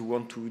those who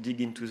want to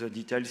dig into the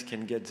details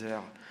can get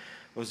there.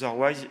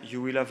 Otherwise,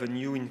 you will have a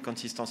new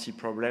inconsistency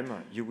problem.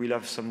 You will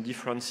have some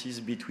differences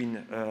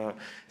between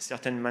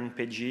certain man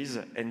pages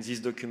and this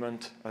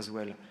document as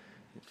well.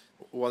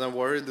 What I'm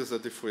worried is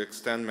that if we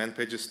extend man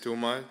pages too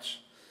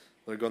much,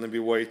 they're going to be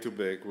way too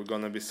big. We're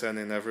going to be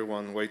sending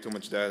everyone way too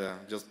much data,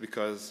 just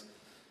because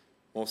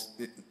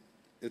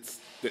it's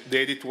the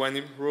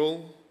 80-20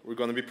 rule. We're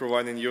going to be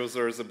providing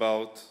users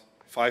about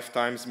 5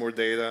 times more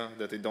data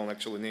that they don't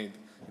actually need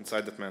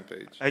inside that man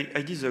page.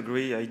 I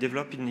disagree. I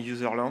develop in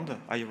userland.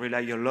 I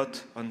rely a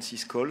lot on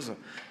syscalls,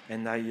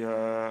 and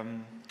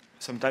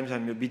sometimes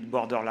I'm a bit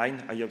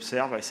borderline. I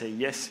observe, I say,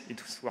 yes,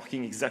 it's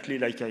working exactly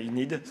like I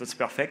need, that's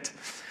perfect.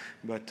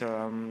 But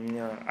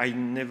I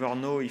never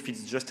know if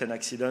it's just an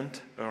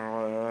accident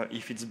or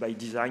if it's by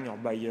design or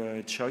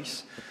by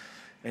choice.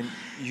 And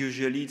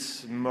usually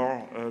it's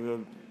more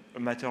a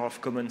matter of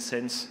common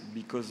sense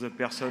because the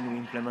person who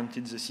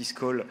implemented the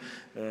syscall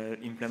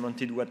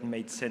implemented what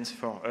made sense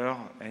for her.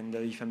 And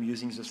if I'm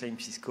using the same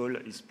syscall,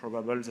 it's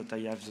probable that I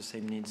have the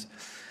same needs.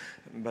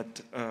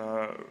 But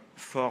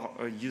for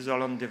a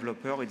userland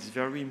developer, it's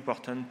very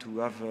important to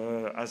have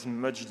as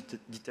much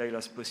detail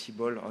as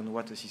possible on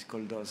what a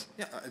syscall does.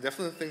 Yeah, I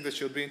definitely think that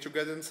should be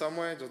integrated in some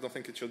way. I just don't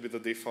think it should be the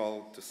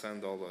default to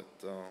send all that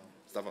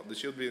stuff out. There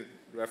should be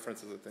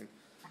references, I think.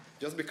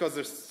 Just because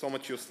there's so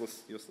much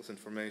useless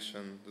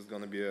information, there's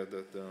going to be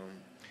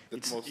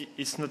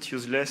it's not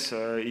useless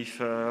if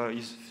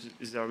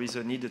there is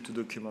a need to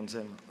document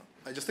them.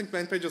 I just think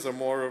main pages are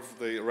more of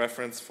the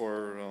reference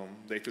for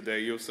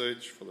day-to-day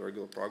usage for the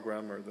regular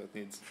programmer that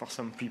needs. For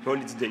some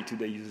people, it's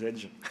day-to-day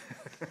usage.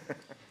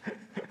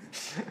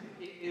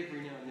 Every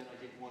now and then I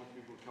get one of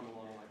people come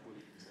along like, well,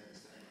 you can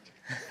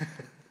say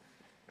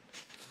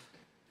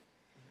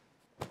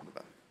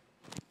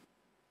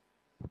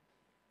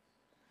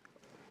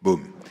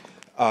Boom.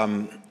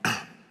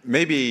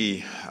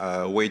 Maybe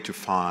a way to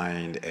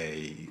find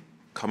a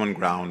common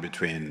ground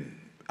between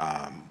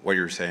what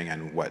you're saying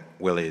and what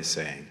Willie is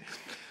saying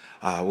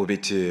would be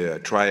to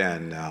try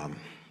and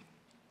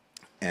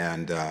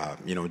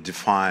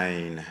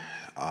define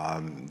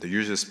the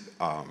users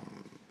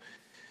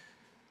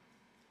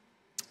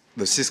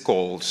the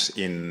syscalls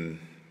in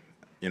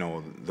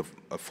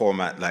a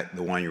format like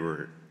the one you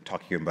were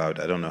talking about.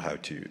 I don't know how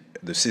to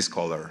the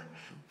syscaller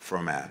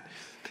format,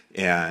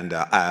 and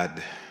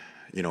add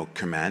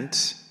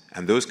comments,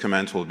 and those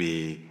comments will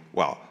be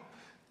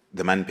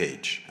the man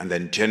page, and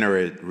then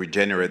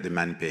regenerate the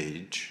man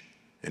page,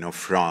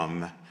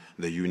 from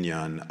the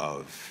union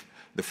of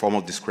the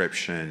formal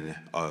description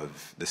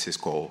of the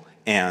syscall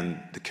and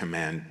the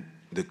comment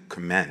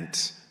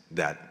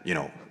that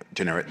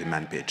generate the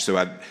man page.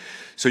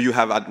 So you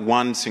have at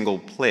one single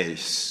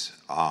place,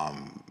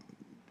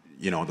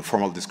 the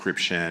formal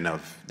description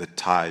of the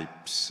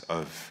types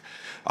of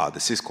the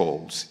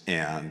syscalls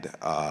and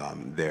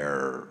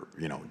their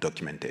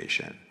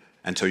documentation,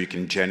 and so you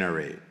can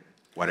generate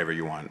whatever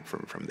you want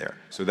from there.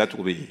 So that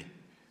will be...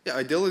 Yeah,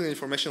 ideally the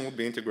information will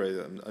be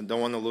integrated. I don't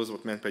want to lose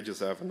what man pages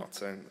have. I'm not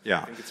saying. Yeah.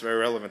 I think it's very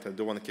relevant. I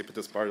do want to keep it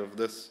as part of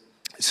this.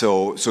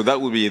 So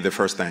that would be the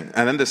first thing.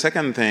 And then the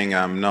second thing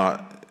I'm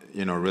not,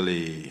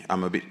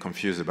 I'm a bit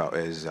confused about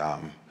is,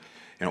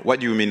 what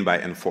do you mean by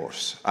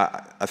enforce?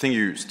 I think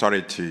you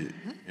started to,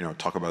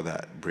 talk about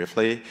that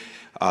briefly.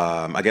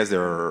 I guess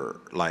there are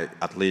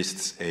at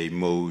least a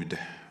mode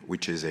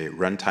which is a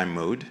runtime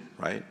mode,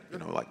 right?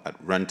 At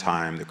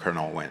runtime, the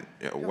kernel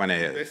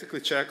it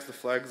basically checks the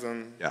flags,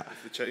 and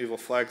if the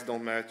flags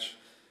don't match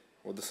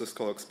what the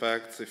syscall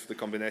expects, if the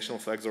combination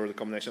of flags or the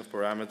combination of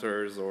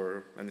parameters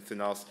or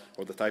anything else,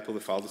 or the type of the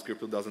file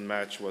descriptor doesn't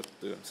match what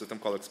the system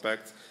call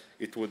expects,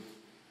 it would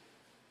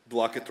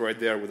block it right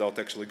there without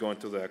actually going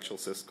to the actual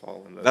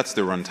syscall. And that's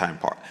the runtime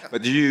part. Yeah.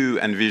 But do you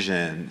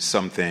envision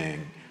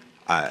something,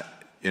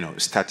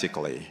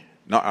 statically,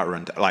 not at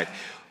runtime? Like,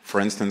 for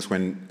instance,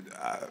 when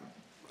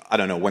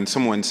when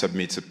someone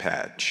submits a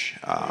patch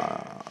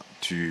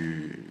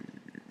to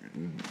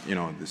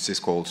the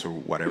syscalls or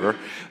whatever,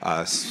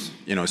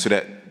 so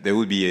that there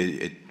would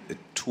be a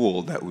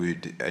tool that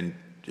would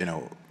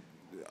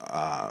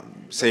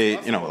say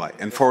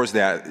enforce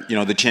that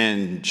the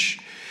change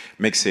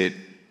makes it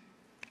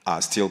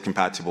still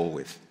compatible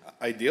with.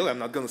 Ideally, I'm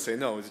not going to say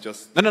no. It's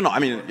just no. I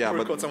mean,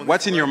 but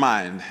what's in your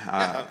mind?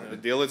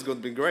 Ideally, it's going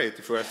to be great.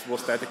 If you have both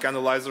static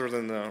analyzers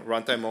and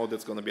runtime mode,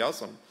 it's going to be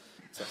awesome.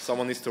 So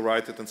someone needs to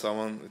write it, and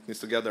it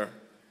needs to get there.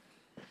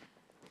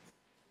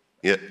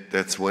 Yeah,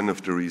 that's one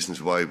of the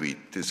reasons why we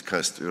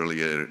discussed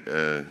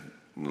earlier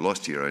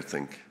last year. I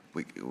think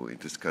we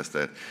discussed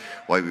that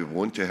why we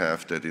want to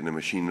have that in a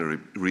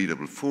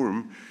machine-readable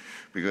form,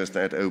 because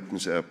that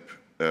opens up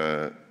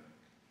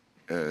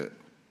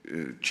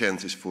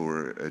chances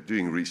for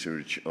doing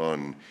research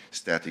on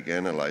static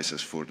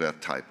analyzers for that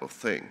type of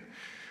thing.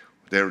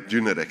 They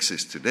do not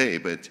exist today,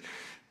 but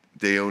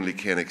they only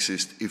can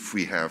exist if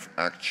we have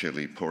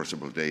actually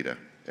parsable data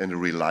and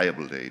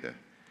reliable data.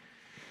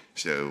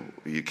 So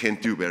you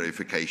can't do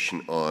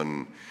verification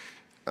on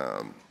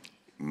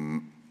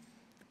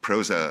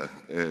prosa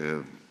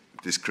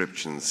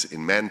descriptions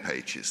in man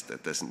pages.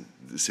 That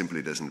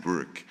simply doesn't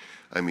work.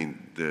 I mean,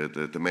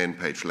 the man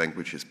page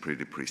language is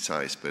pretty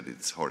precise, but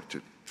it's hard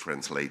to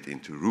translate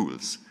into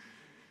rules.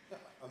 Yeah,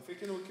 I'm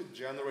thinking we could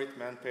generate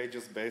man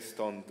pages based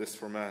on this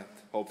format,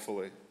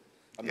 hopefully.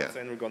 I'm not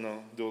saying we're going to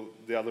do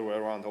the other way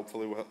around.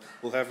 Hopefully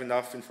we'll have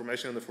enough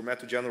information in the format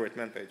to generate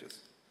man pages.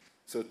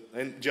 So,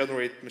 and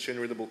generate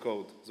machine-readable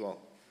code as well.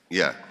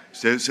 Yeah.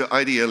 So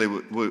ideally,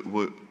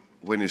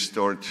 when you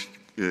start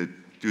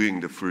doing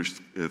the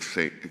first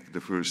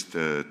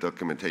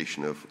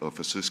documentation of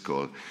a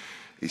syscall,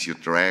 is you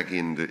drag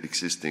in the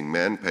existing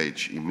man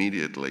page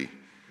immediately,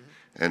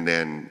 and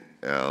then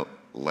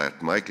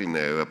let Michael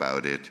know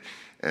about it,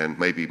 and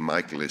maybe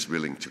Michael is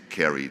willing to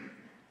carry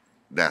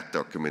that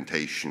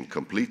documentation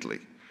completely.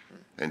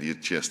 And you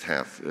just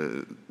have,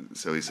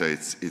 so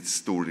it's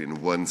stored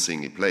in one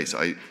single place.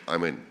 I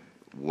mean,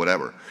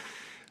 whatever.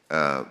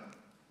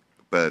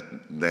 But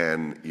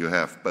then you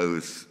have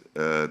both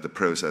the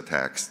prosa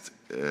text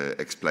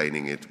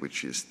explaining it,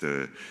 which is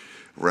the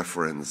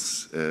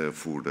reference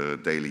for the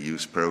daily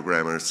use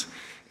programmers,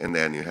 and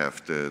then you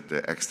have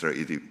the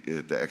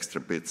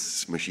extra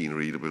bits, machine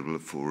readable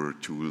for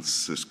tools,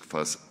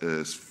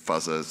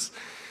 fuzzers,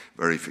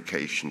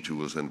 verification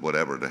tools, and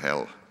whatever the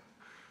hell.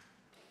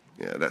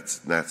 Yeah,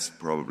 that's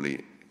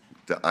probably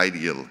the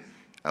ideal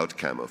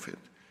outcome of it.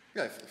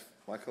 Yeah, if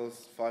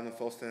Michael's fine with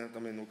posting it, I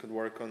mean, we could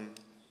work on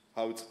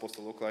how it's supposed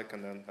to look like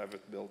and then have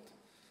it built.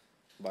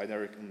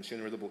 Binary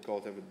machine readable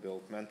code, have it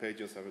built man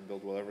pages, have it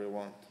built whatever you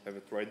want, have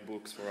it write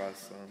books for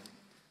us.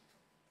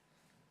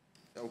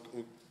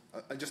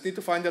 I just need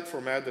to find that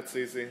format that's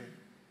easy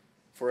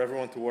for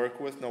everyone to work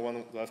with. No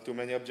one will have too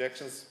many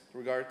objections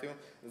regarding to.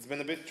 It's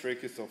been a bit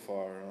tricky so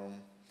far.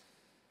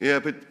 Yeah,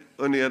 but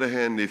on the other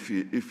hand, if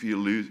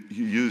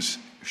you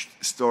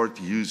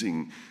start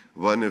using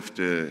one of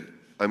the,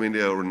 I mean,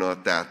 there are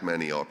not that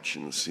many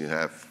options. You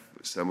have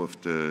some of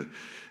the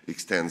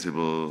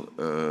extensible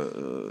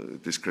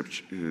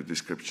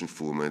description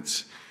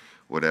formats,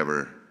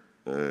 whatever,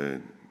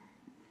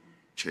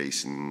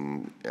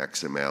 JSON,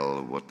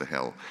 XML, what the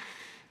hell.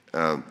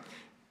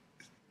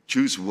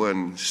 Choose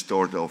one,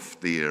 start off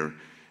there,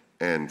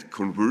 and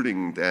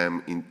converting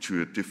them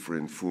into a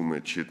different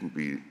format shouldn't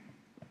be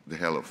the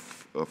hell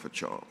of a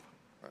job.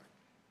 Right.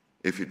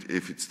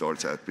 If it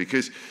starts out.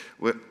 Because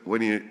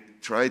when you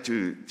try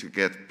to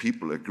get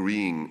people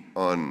agreeing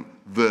on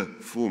the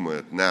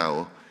format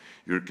now,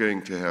 you're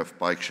going to have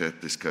bike shed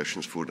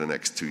discussions for the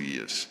next 2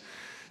 years.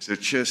 So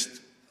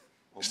just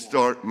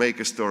make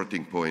a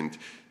starting point,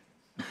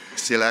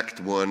 select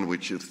one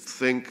which you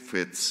think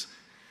fits,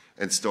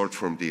 and start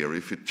from there.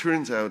 If it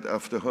turns out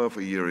after half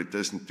a year it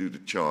doesn't do the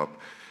job,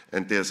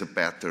 and there's a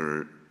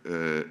better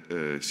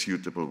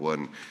suitable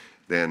one,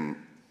 then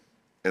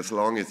as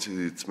long as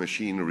it's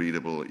machine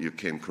readable, you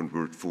can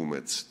convert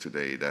formats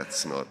today.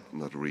 That's not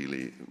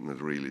really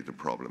the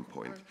problem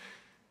point. Right.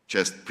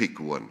 Just pick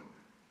one.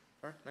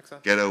 Right, makes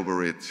sense. Get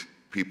over it.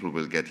 People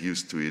will get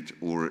used to it,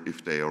 or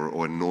if they are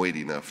annoyed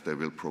enough, they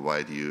will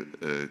provide you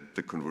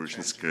the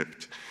conversion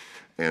script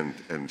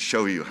and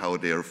show you how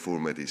their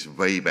format is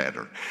way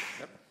better.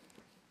 Yep.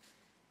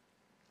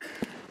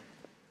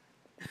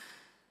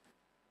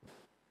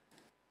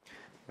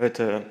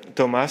 But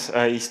Thomas,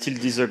 I still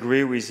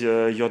disagree with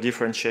your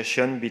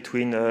differentiation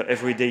between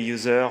everyday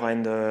user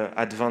and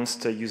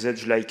advanced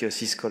usage like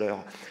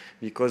Syscaller,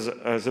 because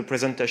the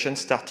presentation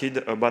started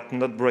about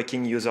not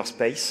breaking user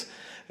space,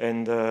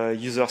 and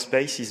user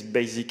space is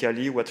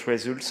basically what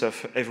results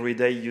of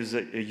everyday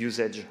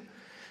usage.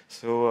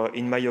 So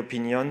in my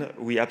opinion,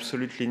 we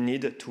absolutely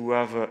need to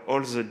have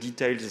all the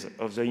details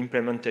of the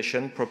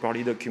implementation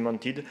properly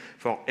documented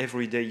for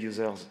everyday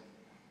users.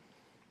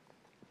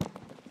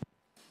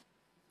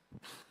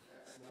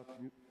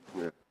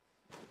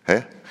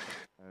 Huh?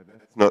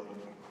 That's not.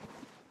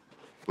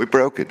 We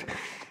broke it.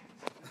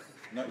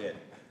 Not yet.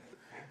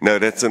 No,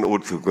 that's an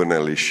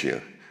orthogonal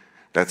issue.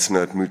 That's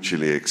not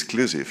mutually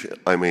exclusive.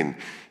 I mean,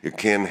 you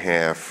can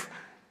have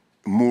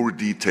more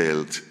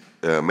detailed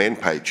man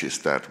pages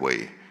that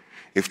way.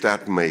 If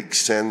that makes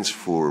sense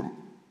for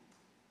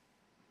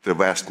the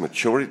vast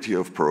majority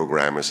of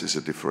programmers is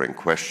a different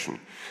question.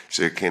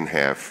 So you can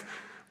have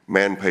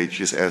man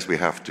pages as we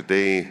have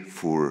today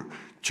for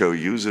Joe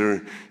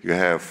user.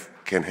 You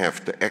can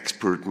have the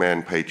expert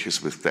man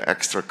pages with the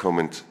extra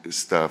comment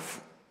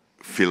stuff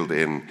filled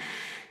in.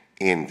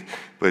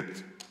 But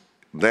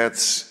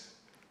that's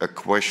a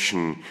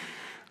question,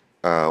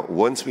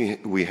 once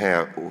we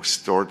have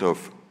start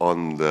off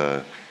on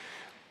the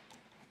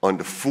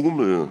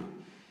formal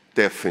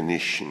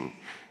definition,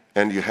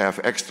 and you have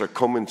extra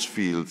comments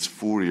fields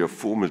for your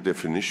formal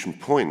definition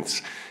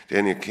points,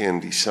 then you can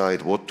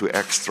decide what to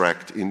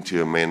extract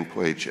into a man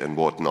page and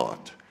what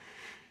not.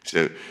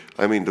 So,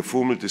 I mean, the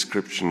formal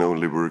description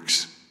only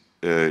works,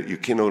 you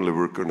can only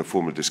work on a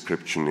formal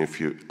description if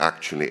you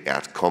actually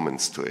add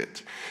comments to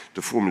it.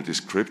 The formal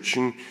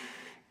description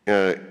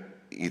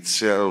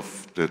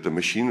itself, the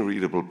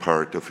machine-readable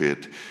part of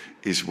it,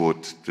 is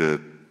what the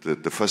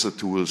fuzzer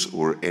tools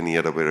or any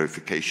other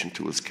verification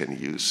tools can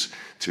use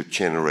to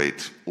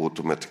generate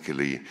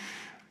automatically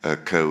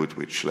code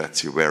which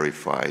lets you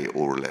verify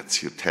or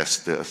lets you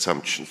test the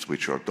assumptions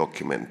which are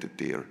documented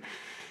there.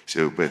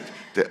 So, but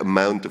the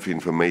amount of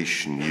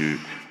information you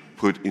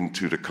put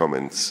into the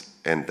comments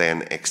and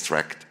then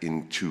extract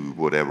into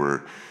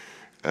whatever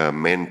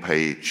man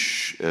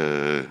page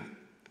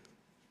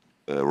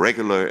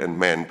regular and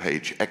man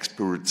page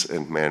experts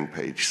and man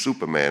page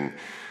Superman,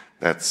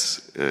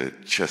 that's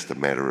just a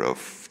matter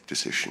of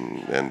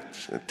decision and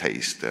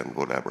taste and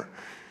whatever.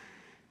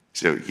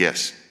 So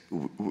yes,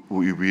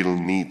 we will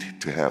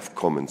need to have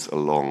comments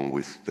along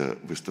with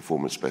the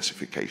formal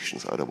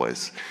specifications.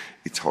 Otherwise,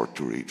 it's hard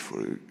to read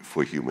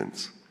for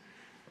humans.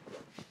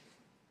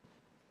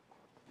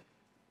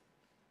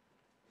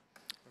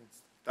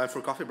 Time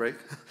for coffee break.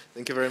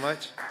 Thank you very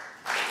much.